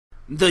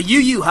The Yu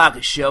Yu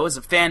Hakushow is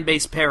a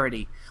fan-based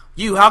parody.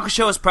 Yu Yu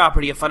Hakushow is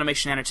property of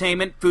Funimation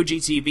Entertainment, Fuji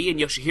TV, and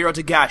Yoshihiro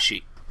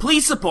Togashi.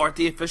 Please support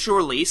the official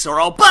release or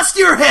I'll bust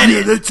your head in!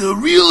 Yeah, that's a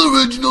real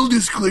original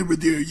disclaimer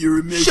there,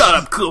 Urameshi. Shut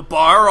up,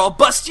 Kuwabara, or I'll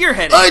bust your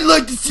head in! I'd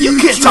like to see you you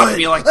can't talk to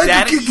me like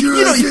that!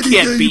 You know you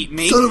can't beat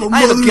me! I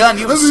have a gun,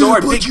 you have a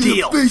sword, big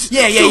deal!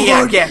 Yeah.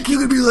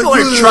 Go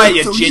ahead and try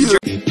it, ginger!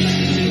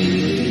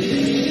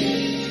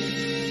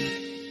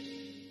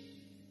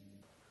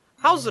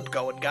 How's it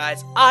going,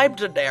 guys? I'm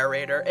the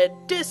narrator, and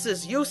this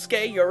is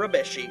Yusuke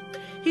Urameshi.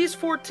 He's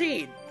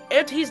 14,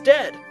 and he's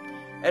dead.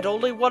 And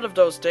only one of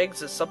those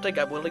things is something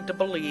I'm willing to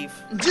believe.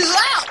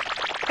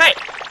 Hey,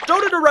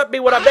 don't interrupt me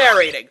when I'm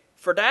narrating.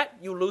 For that,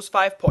 you lose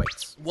 5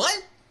 points.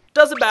 What?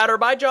 Doesn't matter,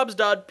 my job's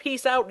done.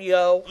 Peace out,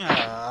 yo.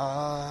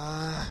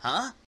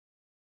 Huh?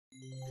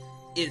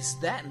 Is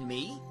that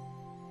me?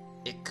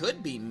 It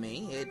could be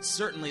me. It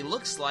certainly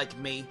looks like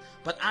me,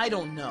 but I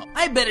don't know.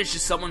 I bet it's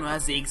just someone who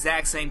has the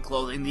exact same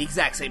clothing, the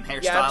exact same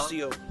hairstyle. Yeah, it's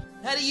you.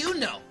 How do you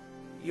know?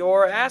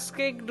 You're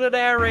asking the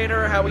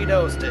narrator how he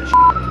knows this.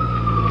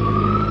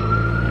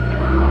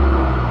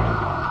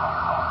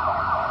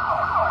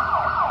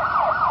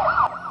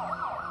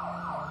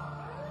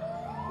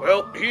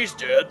 Well, he's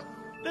dead.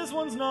 This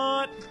one's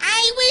not.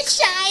 I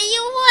wish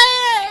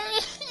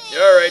I were.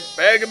 Alright,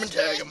 bag him and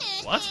tag him.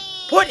 What?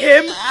 Put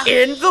him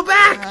in the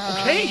back!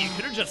 Okay, you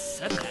could have just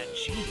said that.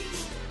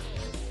 Jeez.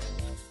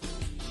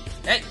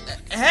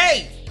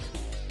 Hey!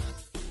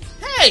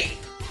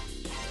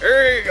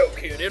 There you go,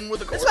 kid. In with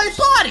the corpse. It's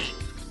my body!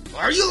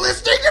 Are you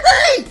listening to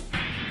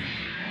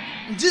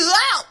me?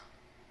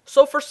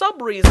 So for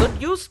some reason,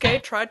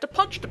 Yusuke tried to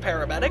punch the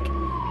paramedic,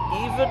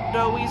 even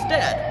though he's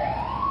dead.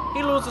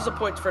 He loses a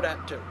point for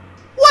that, too.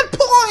 What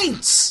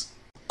points?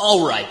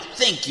 Alright,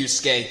 think,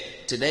 Yusuke.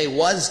 Today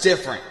was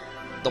different.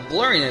 The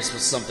blurriness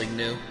was something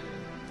new.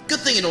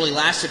 Good thing it only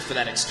lasted for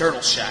that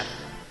external shot.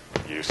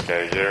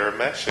 Yusuke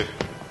Urameshi,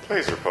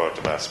 please report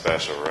to my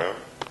special room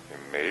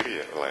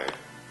immediately.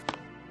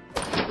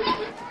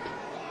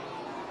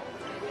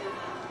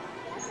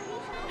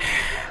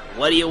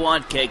 What do you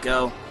want,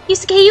 Keiko?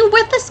 Yusuke, you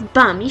worthless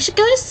bum. You should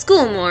go to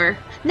school more.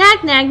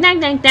 Nag, nag, nag,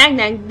 nag, nag,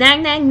 nag,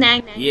 nag, nag,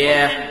 nag.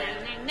 Yeah,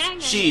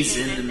 she's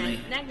into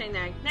me. Nag, nag,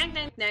 nag, nag,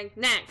 nag, nag,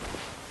 nag.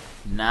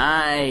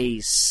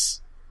 Nice.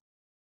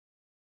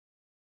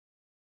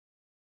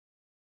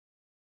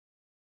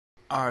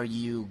 Are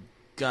you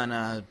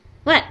gonna...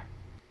 What?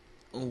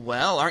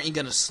 Well, aren't you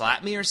gonna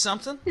slap me or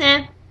something?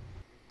 Nah.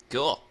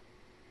 Cool.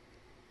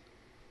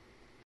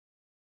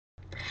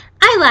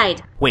 I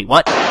lied. Wait,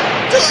 what?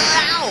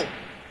 Ow!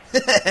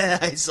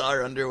 I saw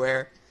her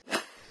underwear.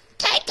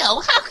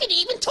 Keiko, how can you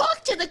even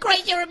talk to the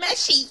great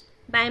Urameshi?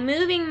 By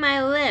moving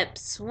my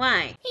lips.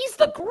 Why? He's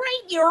the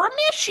great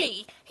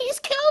Urameshi. He's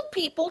killed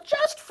people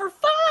just for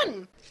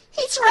fun.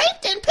 He's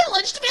raped and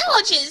pillaged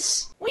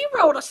villages. We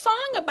wrote a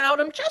song about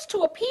him just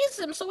to appease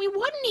him so he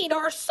wouldn't eat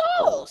our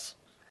souls.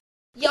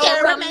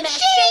 Urameshi,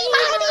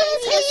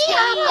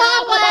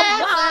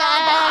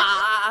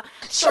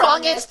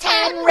 strongest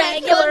 10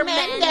 regular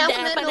men,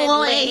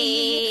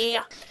 definitely.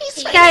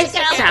 Guys,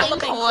 stop.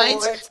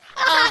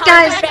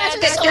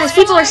 Guys,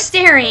 people are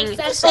staring.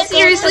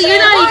 Seriously, you're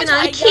not even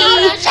on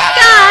key.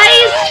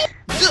 Guys!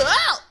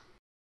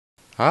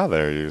 Hi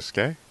there,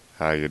 Yusuke.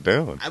 How you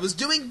doing? I was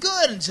doing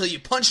good until you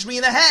punched me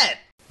in the head.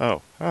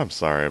 Oh, I'm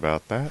sorry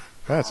about that.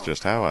 That's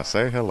just how I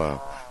say hello.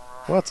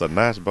 What's a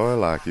nice boy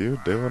like you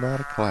doing out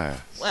of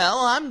class? Well,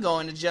 I'm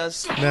going to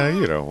just... Now,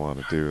 you don't want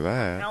to do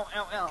that.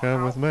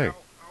 Come with me.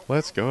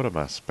 Let's go to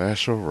my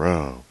special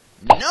room.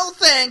 No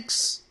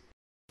thanks.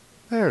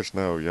 There's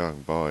no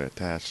young boy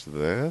attached to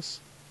this.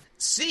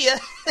 See ya.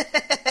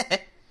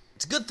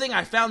 It's a good thing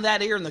I found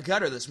that ear in the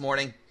gutter this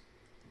morning.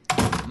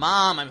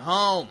 Mom, I'm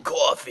home.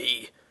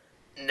 Coffee.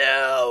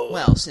 No.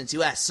 Well, since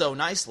you asked so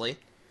nicely.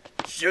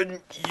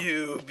 Shouldn't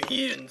you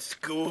be in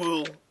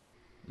school?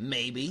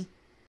 Maybe.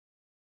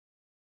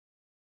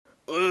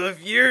 Well,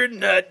 if you're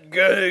not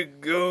gonna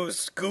go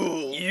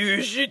school,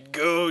 you should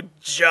go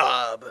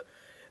job.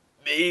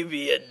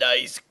 Maybe a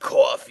nice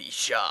coffee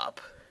shop.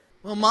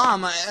 Well,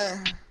 Mom,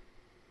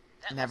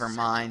 never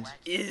mind.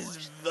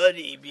 Is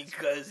funny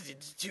because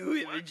it's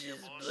 2 images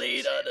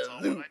played on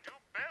a loop.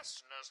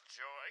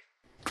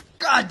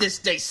 God, this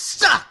day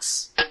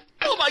sucks!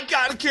 Oh my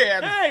god, a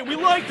can! Hey, we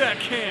like that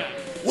can!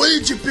 Why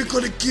didn't you pick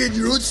on a can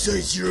your own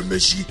size,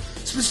 Urameshi?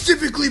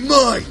 Specifically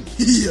mine!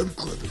 I'm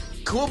clever.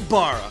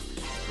 Kuwabara,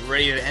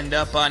 ready to end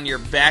up on your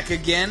back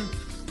again?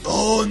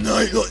 All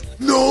night long.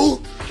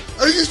 No!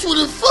 I just want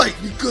to fight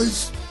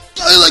because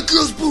I like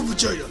girls' boob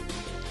vagina.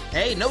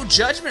 Hey, no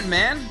judgment,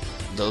 man.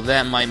 Though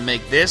that might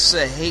make this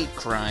a hate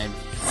crime.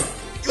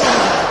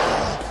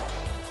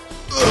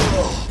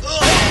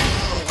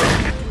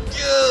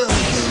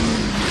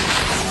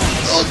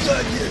 Oh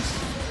god, yes.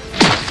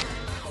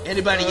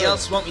 Anybody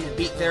else want me to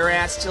beat their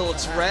ass till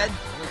it's red?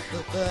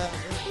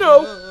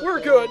 No, we're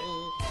good.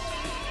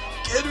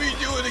 Can we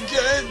do it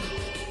again?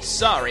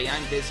 Sorry,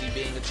 I'm busy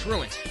being a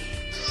truant.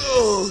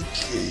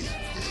 Okay.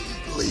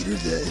 Later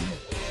then.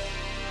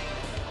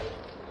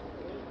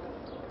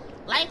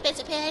 Life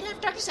is a pit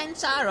of darkness and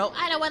sorrow.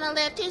 I don't want to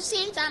live to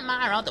see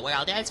tomorrow. The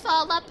world is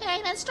full of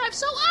pain and strife,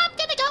 so I'm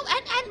gonna go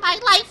and end my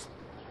life.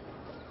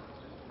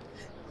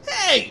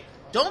 Hey!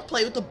 Don't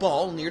play with the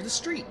ball near the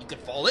street. You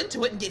could fall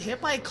into it and get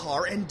hit by a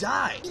car and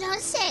die. You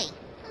don't say.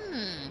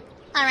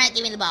 Alright,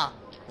 give me the ball.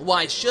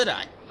 Why should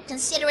I?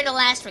 Consider it a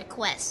last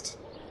request.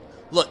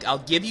 Look, I'll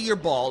give you your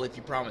ball if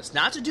you promise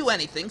not to do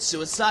anything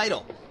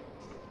suicidal.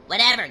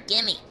 Whatever,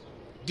 gimme.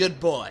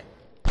 Good boy.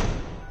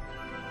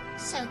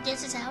 So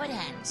this is how it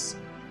ends.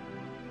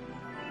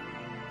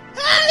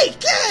 Hey,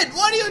 kid!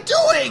 What are you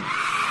doing?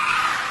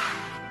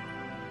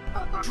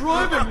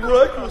 Driving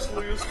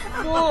recklessly is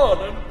fun,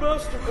 and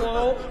best of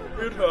all,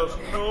 it has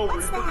no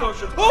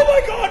repercussions. Oh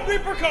my god,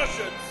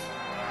 repercussions!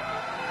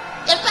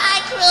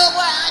 Goodbye, cruel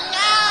world,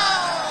 no!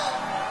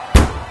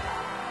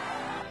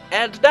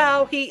 And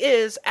now he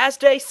is, as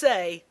they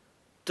say,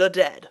 the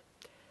dead.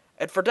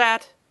 And for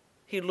that,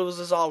 he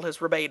loses all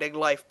his remaining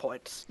life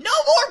points. No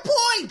more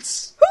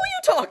points! Who are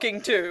you talking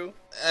to?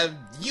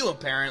 You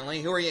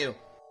apparently. Who are you?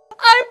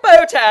 I'm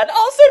Botan,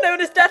 also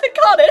known as Death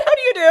Incarnate. How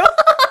do you do?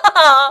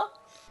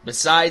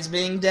 Besides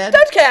being dead?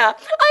 Don't care.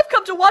 I've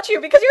come to watch you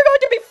because you're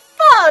going to be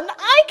fun.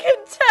 I can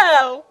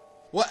tell.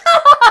 What?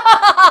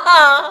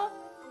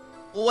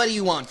 What do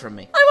you want from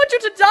me? I want you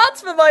to dance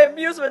for my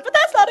amusement, but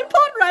that's not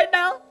important right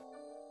now.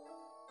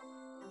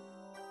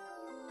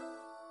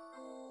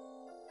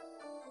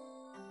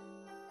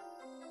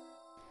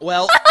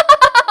 Well...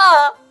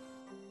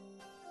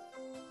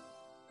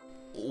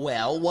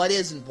 Well, what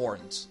is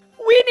important?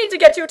 We need to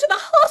get you to the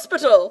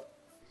hospital.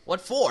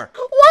 What for?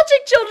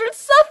 Watching children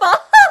suffer.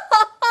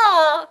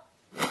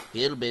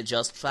 It'll be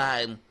just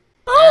fine.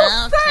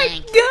 Oh,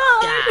 thank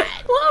God.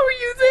 What were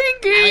you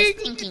thinking? I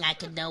was thinking I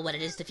could know what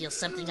it is to feel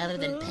something other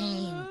than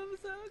pain.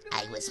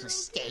 I was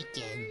mistaken.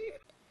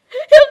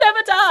 He'll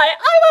never die.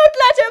 I won't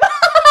let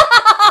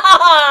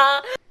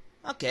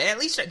him. Okay, at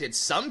least I did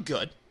some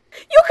good.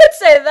 You could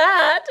say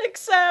that,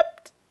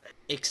 except...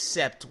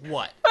 Except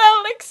what?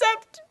 Well,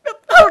 except...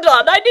 Hold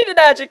on, I need an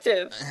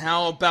adjective.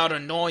 How about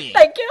annoying?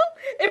 Thank you.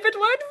 If it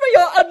weren't for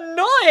your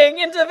annoying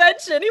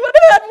intervention, he would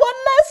have had one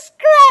less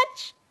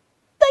scratch.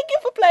 Thank you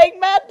for playing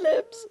Mad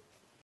Libs.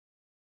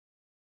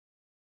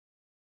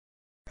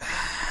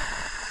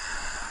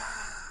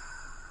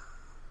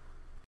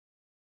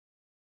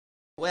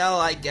 Well,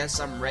 I guess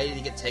I'm ready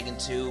to get taken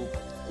to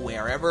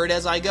wherever it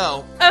is I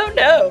go. Oh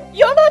no,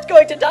 you're not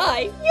going to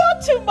die.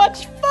 You're too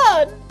much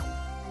fun.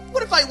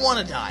 What if I want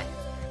to die?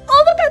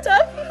 All the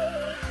better.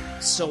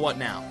 So what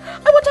now?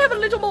 I want to have a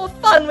little more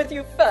fun with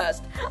you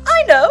first.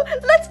 I know,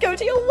 let's go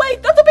to your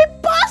wake. That'll be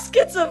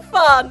baskets of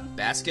fun.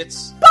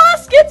 Baskets?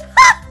 Baskets!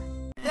 Ha!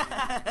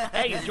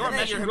 Hey, is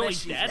Urameshi really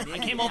dead? I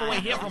came all the way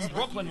here from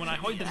Brooklyn when I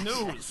heard the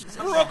news.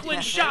 Brooklyn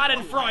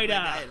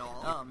Schadenfreude!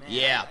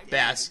 Yeah,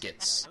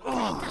 baskets.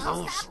 Stop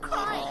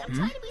crying. I'm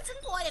trying to be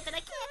supportive, and I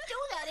can't do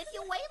that if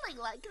you're wailing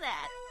like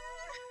that.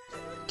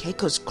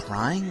 Keiko's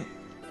crying?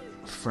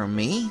 For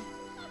me?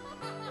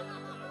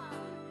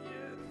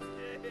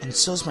 And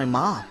so's my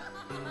mom.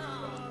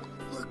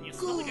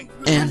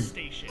 And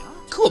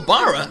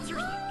Kuwabara?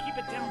 Keep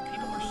it down,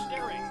 people are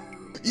staring.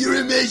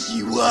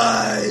 Urameshi,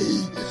 why?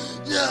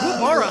 No.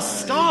 Kuwabara,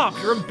 stop!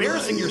 You're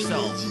embarrassing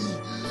yourself.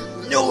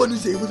 No one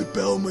is able to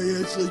bow my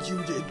ass like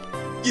you did.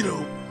 You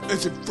know,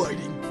 as in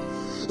fighting.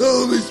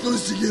 How am I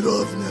supposed to get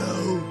off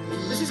now?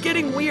 This is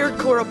getting weird,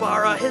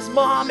 Kuwabara. His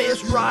mom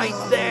is right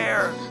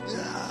there.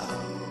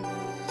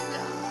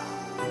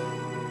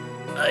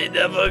 I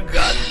never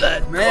got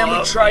that Man, coffee.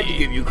 we tried to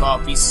give you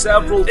coffee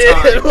several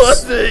times. It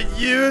wasn't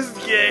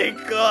Yusuke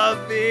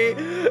coffee.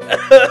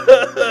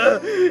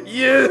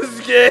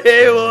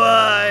 Yusuke,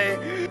 why?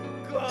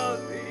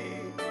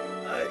 Coffee.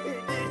 I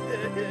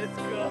needed his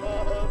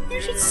coffee. You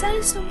should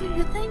say something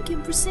to thank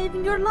him for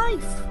saving your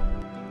life.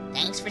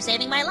 Thanks for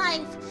saving my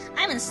life.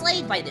 I'm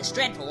enslaved by this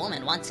dreadful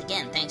woman once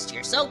again thanks to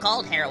your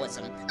so-called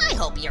heroism. I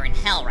hope you're in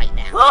hell right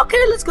now.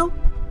 Okay, let's go.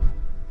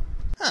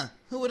 Huh,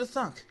 who would have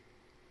thunk?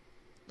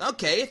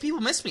 Okay, if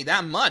people miss me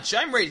that much,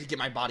 I'm ready to get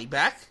my body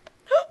back.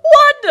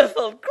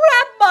 Wonderful!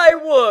 Grab my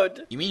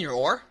wood! You mean your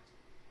oar?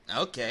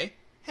 Okay.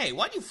 Hey,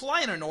 why'd you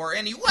fly in an oar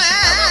anyway?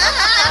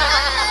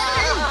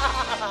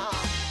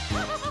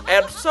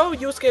 And so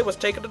Yusuke was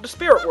taken to the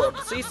spirit world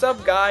to see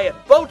some guy, and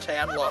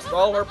Botan lost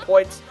all her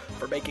points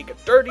for making a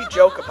dirty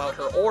joke about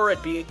her oar and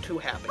being too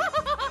happy.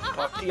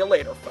 Talk to you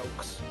later,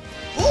 folks.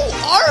 Who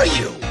are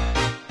you?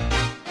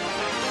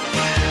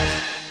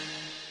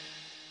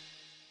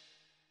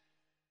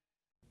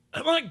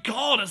 Oh my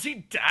god, is he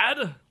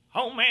dead?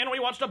 Oh man, we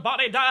watched a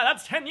body die.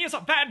 That's 10 years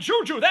of bad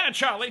juju there,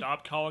 Charlie.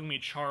 Stop calling me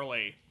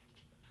Charlie.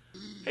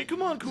 Hey,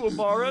 come on,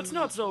 Kuwabara, it's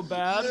not so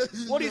bad.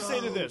 What do you say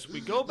to this?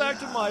 We go back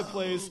to my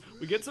place,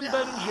 we get some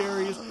Ben &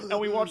 Jerry's, and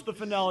we watch the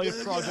finale of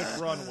Project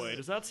Runway.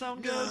 Does that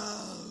sound good?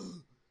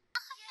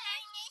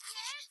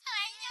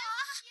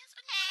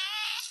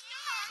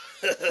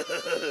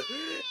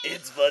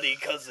 It's funny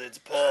 'cause it's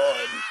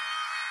porn.